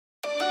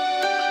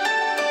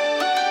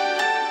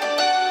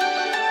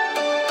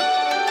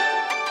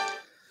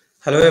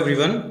Hello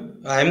everyone,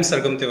 I am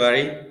Sargam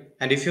Tiwari,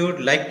 and if you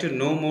would like to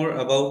know more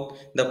about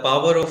the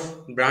power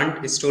of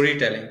brand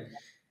storytelling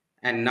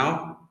and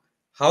now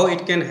how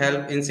it can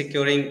help in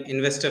securing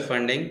investor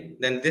funding,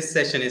 then this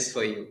session is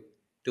for you.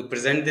 To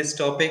present this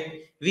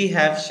topic, we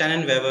have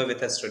Shannon Weber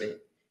with us today.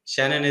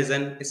 Shannon is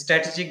an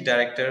strategic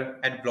director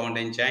at Blonde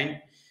and Giant.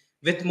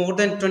 With more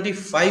than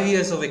 25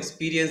 years of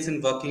experience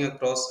in working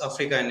across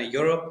Africa and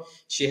Europe,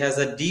 she has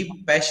a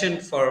deep passion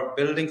for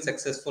building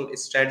successful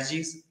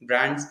strategies,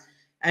 brands,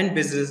 and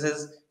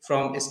businesses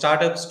from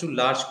startups to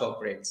large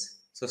corporates.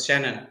 So,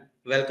 Shannon,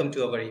 welcome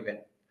to our event.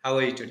 How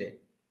are you today?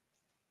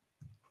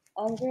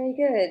 I'm very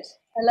good.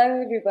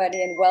 Hello,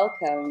 everybody, and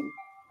welcome.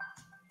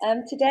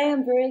 Today,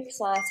 I'm very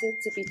excited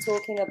to be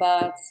talking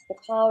about the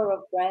power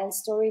of brand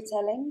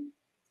storytelling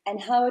and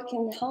how it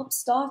can help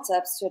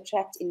startups to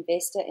attract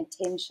investor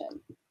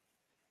attention.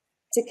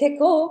 To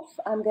kick off,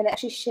 I'm going to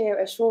actually share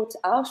our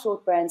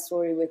short brand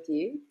story with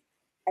you,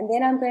 and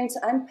then I'm going to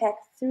unpack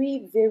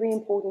three very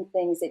important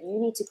things that you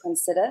need to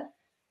consider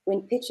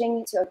when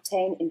pitching to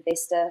obtain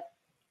investor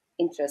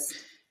interest.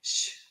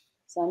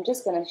 So I'm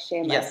just going to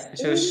share my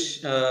screen.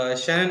 So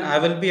Shannon, I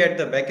will be at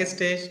the back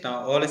stage.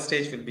 Now all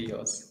stage will be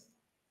yours.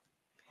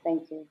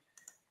 Thank you.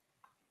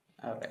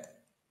 All right.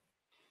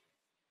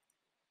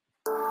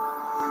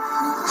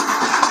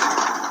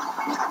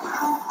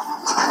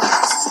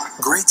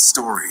 Great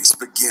stories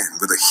begin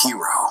with a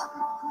hero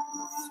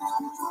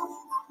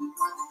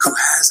who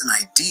has an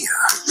idea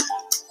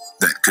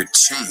that could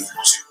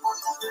change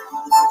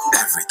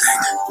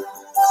everything.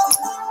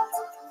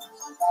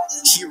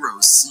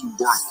 Heroes see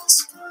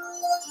worlds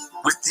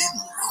within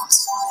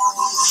worlds.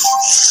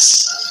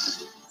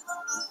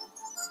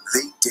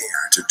 They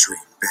dare to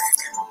dream big.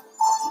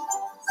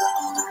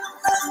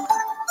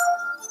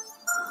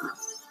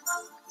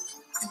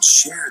 And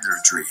share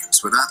their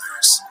dreams with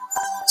others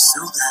so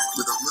that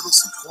with a little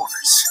support,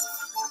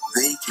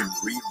 they can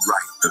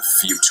rewrite the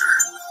future.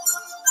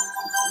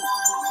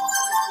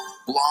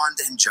 Blonde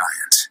and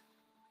Giant.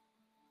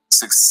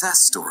 Success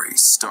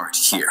stories start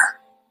here.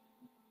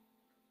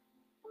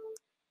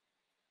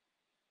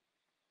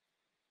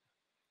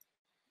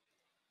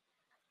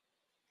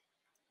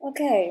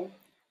 Okay,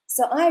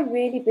 so I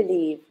really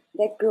believe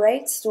that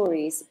great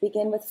stories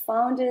begin with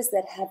founders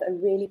that have a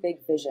really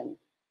big vision.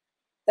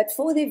 But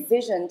for their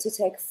vision to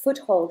take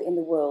foothold in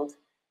the world,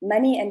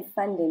 money and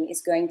funding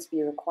is going to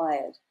be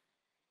required.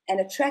 And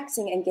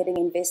attracting and getting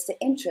investor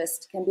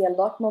interest can be a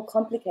lot more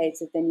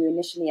complicated than you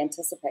initially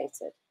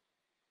anticipated.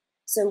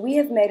 So we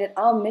have made it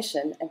our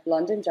mission at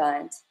Blonde and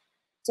Giant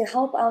to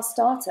help our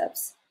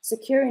startups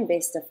secure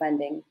investor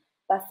funding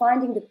by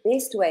finding the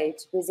best way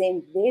to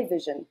present their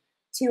vision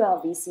to our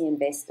VC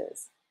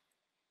investors.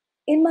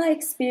 In my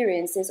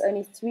experience, there's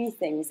only three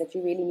things that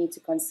you really need to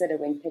consider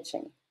when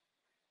pitching.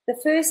 The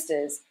first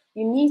is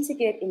you need to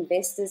get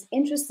investors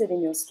interested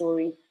in your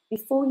story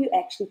before you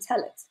actually tell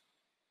it.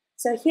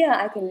 So here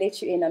I can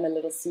let you in on a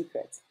little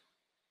secret.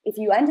 If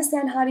you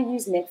understand how to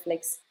use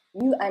Netflix,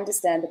 you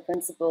understand the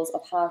principles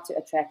of how to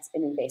attract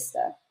an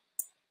investor.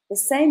 The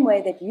same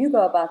way that you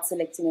go about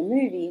selecting a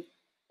movie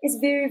is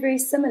very, very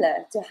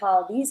similar to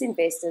how these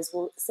investors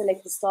will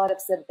select the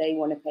startups that they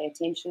want to pay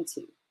attention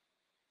to.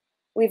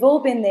 We've all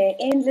been there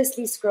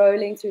endlessly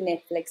scrolling through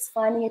Netflix,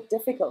 finding it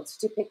difficult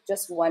to pick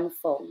just one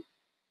film.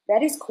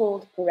 That is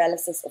called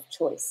paralysis of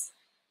choice.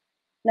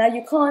 Now,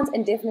 you can't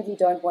and definitely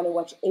don't want to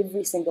watch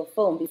every single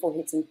film before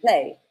hitting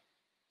play.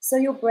 So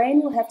your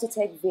brain will have to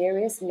take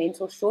various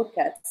mental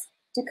shortcuts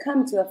to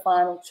come to a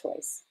final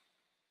choice.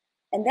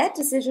 And that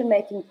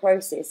decision-making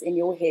process in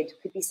your head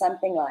could be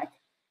something like,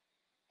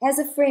 has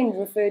a friend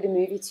referred a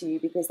movie to you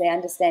because they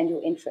understand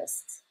your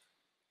interests?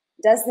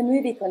 Does the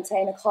movie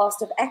contain a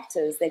cast of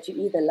actors that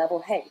you either love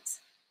or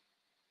hate?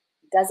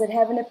 Does it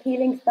have an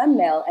appealing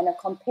thumbnail and a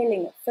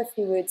compelling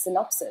 50-word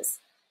synopsis?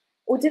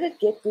 Or did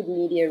it get good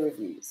media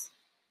reviews?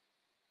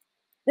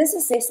 This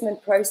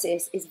assessment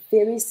process is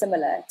very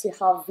similar to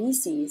how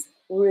VCs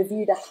will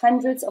review the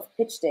hundreds of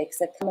pitch decks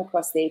that come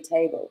across their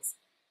tables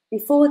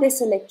before they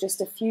select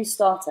just a few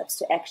startups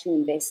to actually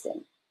invest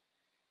in.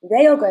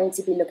 They are going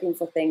to be looking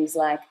for things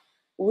like,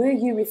 were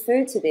you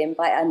referred to them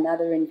by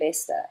another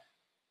investor?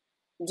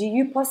 Do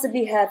you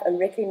possibly have a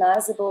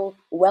recognizable,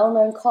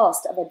 well-known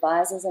cast of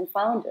advisors and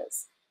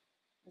founders?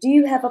 Do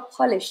you have a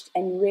polished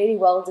and really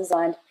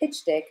well-designed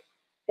pitch deck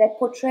that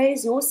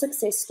portrays your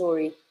success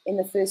story in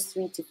the first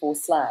 3 to 4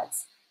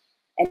 slides?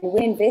 And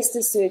when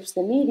investors search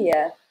the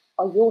media,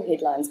 are your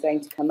headlines going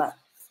to come up?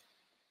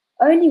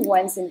 Only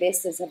once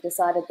investors have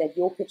decided that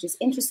your pitch is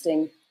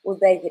interesting will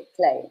they hit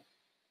play.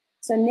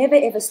 So never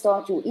ever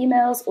start your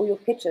emails or your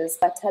pitches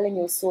by telling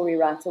your story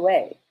right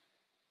away.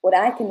 What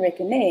I can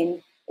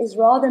recommend is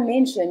rather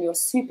mention your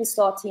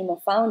superstar team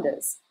of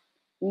founders.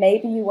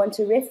 Maybe you want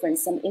to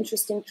reference some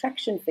interesting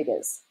traction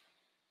figures.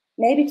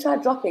 Maybe try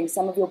dropping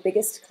some of your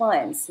biggest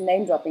clients,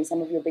 name dropping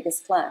some of your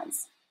biggest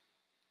clients.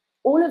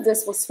 All of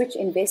this will switch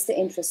investor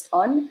interest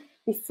on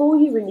before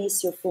you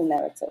release your full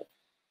narrative.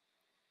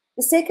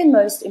 The second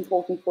most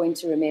important point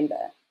to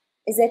remember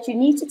is that you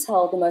need to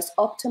tell the most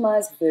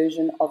optimized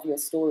version of your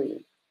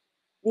story.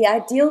 The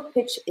ideal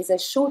pitch is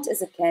as short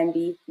as it can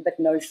be, but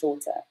no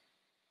shorter.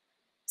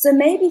 So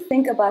maybe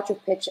think about your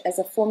pitch as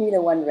a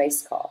Formula One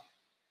race car.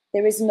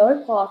 There is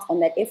no part on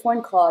that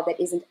F1 car that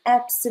isn't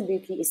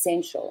absolutely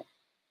essential.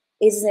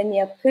 It is a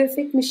near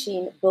perfect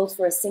machine built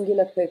for a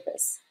singular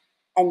purpose,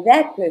 and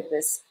that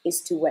purpose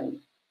is to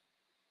win.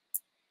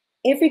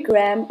 Every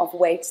gram of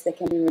weight that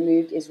can be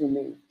removed is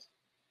removed.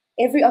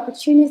 Every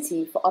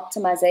opportunity for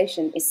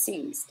optimization is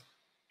seized,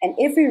 and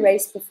every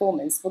race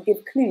performance will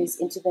give clues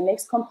into the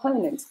next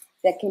component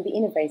that can be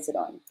innovated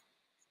on.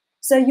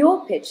 So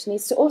your pitch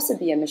needs to also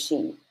be a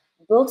machine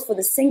built for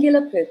the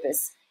singular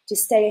purpose to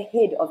stay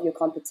ahead of your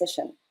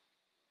competition.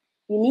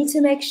 You need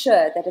to make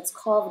sure that it's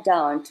carved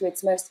down to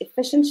its most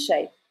efficient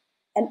shape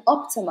and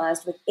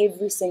optimized with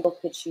every single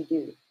pitch you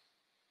do.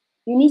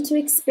 You need to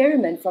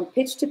experiment from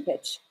pitch to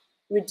pitch,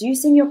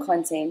 reducing your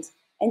content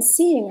and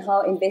seeing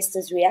how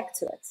investors react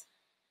to it.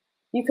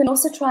 You can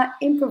also try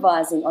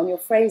improvising on your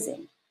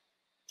phrasing.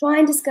 Try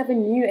and discover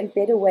new and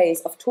better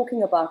ways of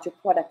talking about your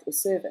product or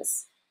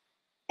service.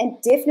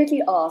 And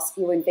definitely ask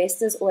your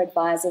investors or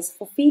advisors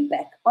for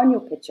feedback on your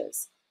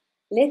pitches.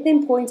 Let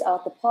them point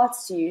out the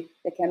parts to you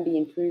that can be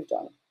improved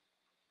on.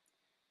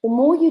 The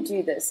more you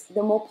do this,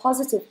 the more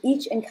positive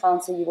each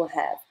encounter you will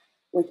have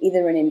with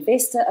either an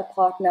investor, a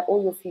partner,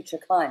 or your future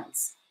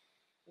clients.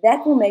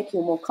 That will make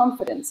you more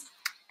confident,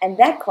 and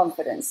that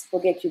confidence will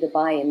get you the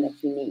buy-in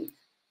that you need.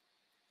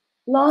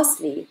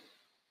 Lastly,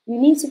 you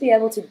need to be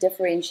able to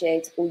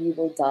differentiate or you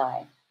will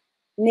die.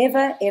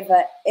 Never,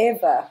 ever,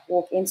 ever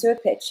walk into a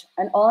pitch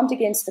unarmed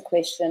against the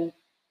question,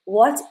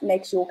 what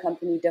makes your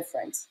company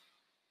different?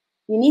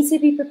 You need to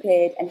be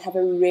prepared and have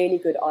a really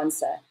good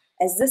answer,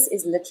 as this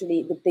is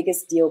literally the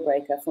biggest deal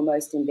breaker for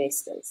most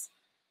investors.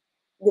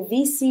 The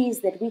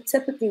VCs that we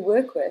typically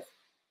work with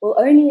will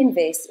only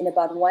invest in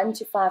about 1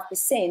 to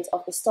 5%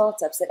 of the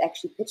startups that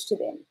actually pitch to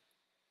them,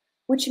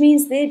 which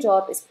means their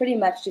job is pretty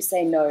much to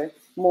say no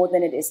more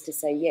than it is to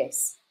say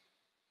yes.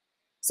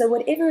 So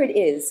whatever it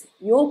is,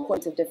 your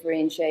point of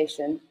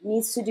differentiation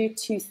needs to do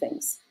two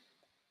things.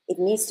 It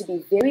needs to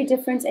be very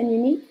different and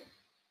unique,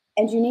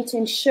 and you need to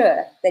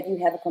ensure that you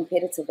have a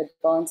competitive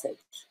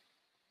advantage.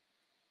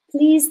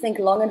 Please think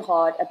long and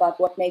hard about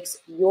what makes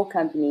your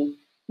company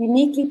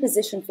uniquely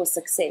positioned for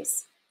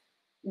success.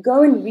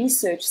 Go and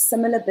research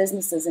similar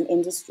businesses and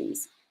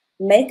industries.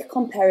 Make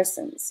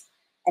comparisons.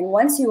 And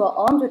once you are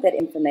armed with that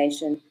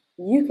information,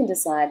 you can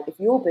decide if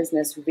your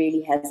business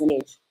really has an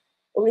edge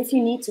or if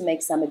you need to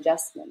make some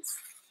adjustments.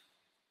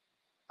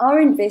 Our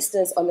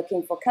investors are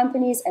looking for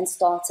companies and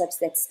startups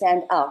that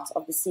stand out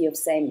of the sea of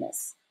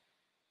sameness.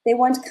 They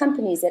want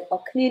companies that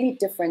are clearly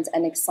different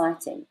and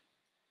exciting.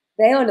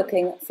 They are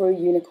looking for a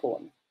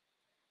unicorn.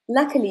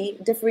 Luckily,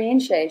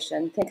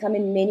 differentiation can come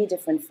in many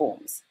different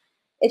forms.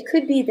 It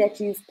could be that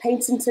you've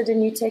patented a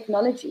new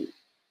technology,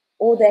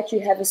 or that you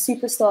have a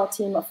superstar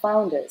team of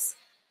founders.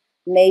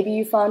 Maybe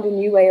you found a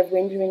new way of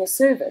rendering a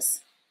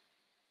service,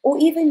 or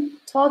even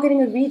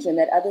targeting a region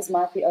that others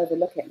might be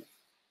overlooking.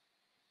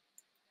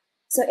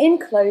 So in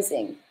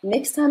closing,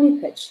 next time you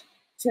pitch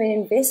to an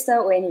investor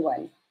or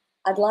anyone,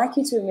 I'd like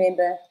you to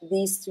remember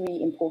these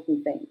three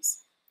important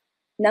things.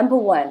 Number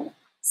one,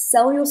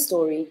 sell your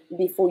story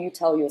before you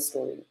tell your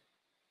story.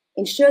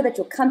 Ensure that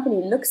your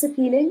company looks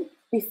appealing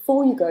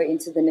before you go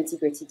into the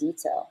nitty-gritty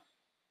detail.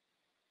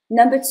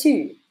 Number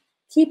two,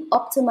 keep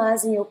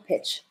optimizing your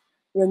pitch,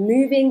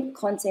 removing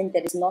content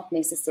that is not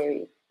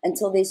necessary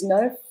until there's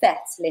no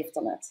fat left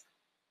on it.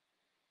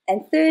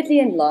 And thirdly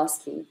and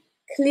lastly,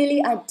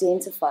 clearly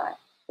identify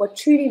what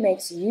truly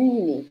makes you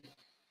unique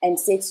and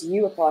sets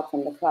you apart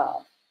from the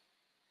crowd.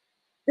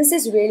 This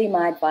is really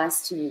my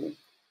advice to you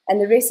and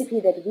the recipe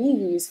that we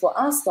use for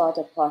our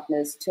startup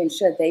partners to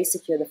ensure they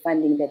secure the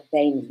funding that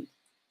they need.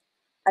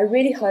 I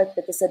really hope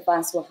that this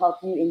advice will help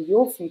you in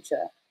your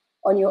future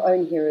on your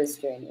own hero's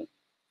journey.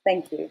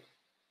 Thank you.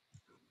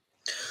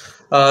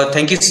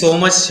 Thank you so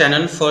much,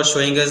 Shannon, for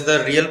showing us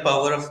the real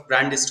power of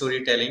brand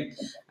storytelling.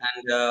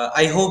 And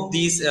I hope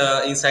these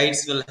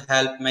insights will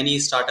help many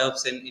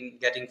startups in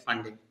getting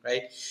funding,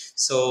 right?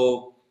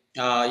 So,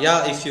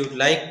 yeah, if you'd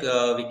like,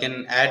 we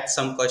can add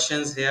some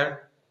questions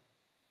here.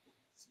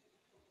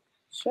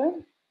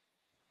 Sure.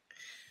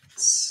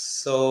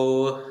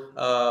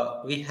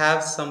 So, we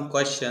have some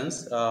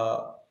questions.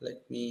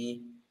 Let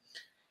me.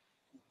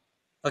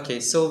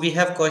 Okay, so we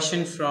have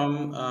question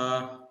from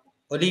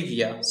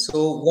Olivia.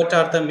 So, what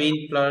are the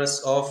main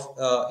pillars of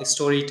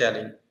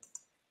storytelling? What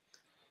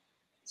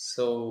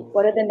So,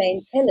 are the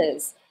main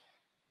pillars?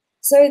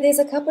 So there's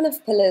a couple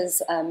of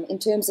pillars in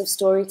terms of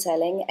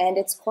storytelling, and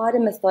it's quite a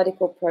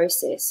methodical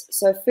process.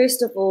 So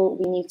first of all,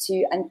 we need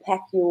to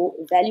unpack your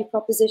value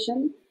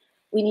proposition.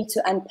 We need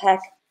to unpack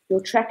your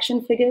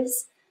traction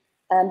figures,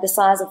 the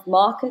size of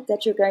market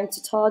that you're going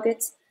to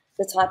target,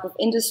 the type of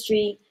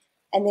industry,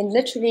 and then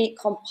literally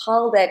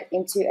compile that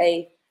into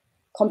a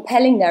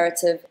compelling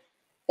narrative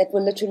that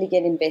will literally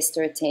get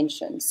investor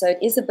attention. So it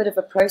is a bit of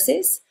a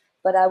process,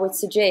 but I would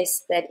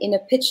suggest that in a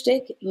pitch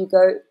deck, you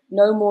go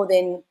no more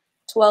than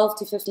 12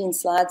 to 15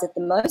 slides at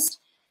the most,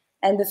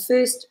 and the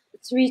first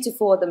 3 to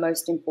 4 are the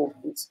most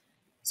important.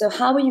 So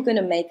how are you going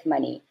to make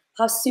money?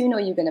 How soon are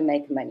you going to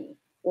make money?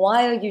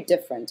 Why are you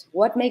different?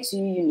 What makes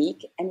you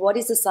unique? And what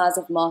is the size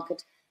of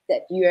market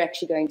that you're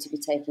actually going to be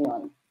taking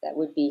on? That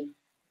would be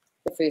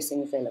the first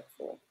things they look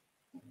for.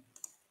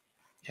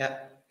 Yeah.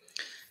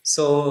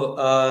 So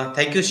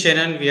thank you,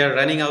 Shannon. We are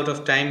running out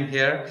of time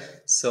here.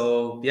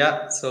 So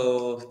yeah,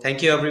 so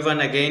thank you everyone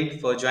again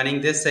for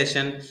joining this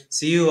session.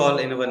 See you all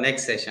in our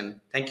next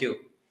session. Thank you.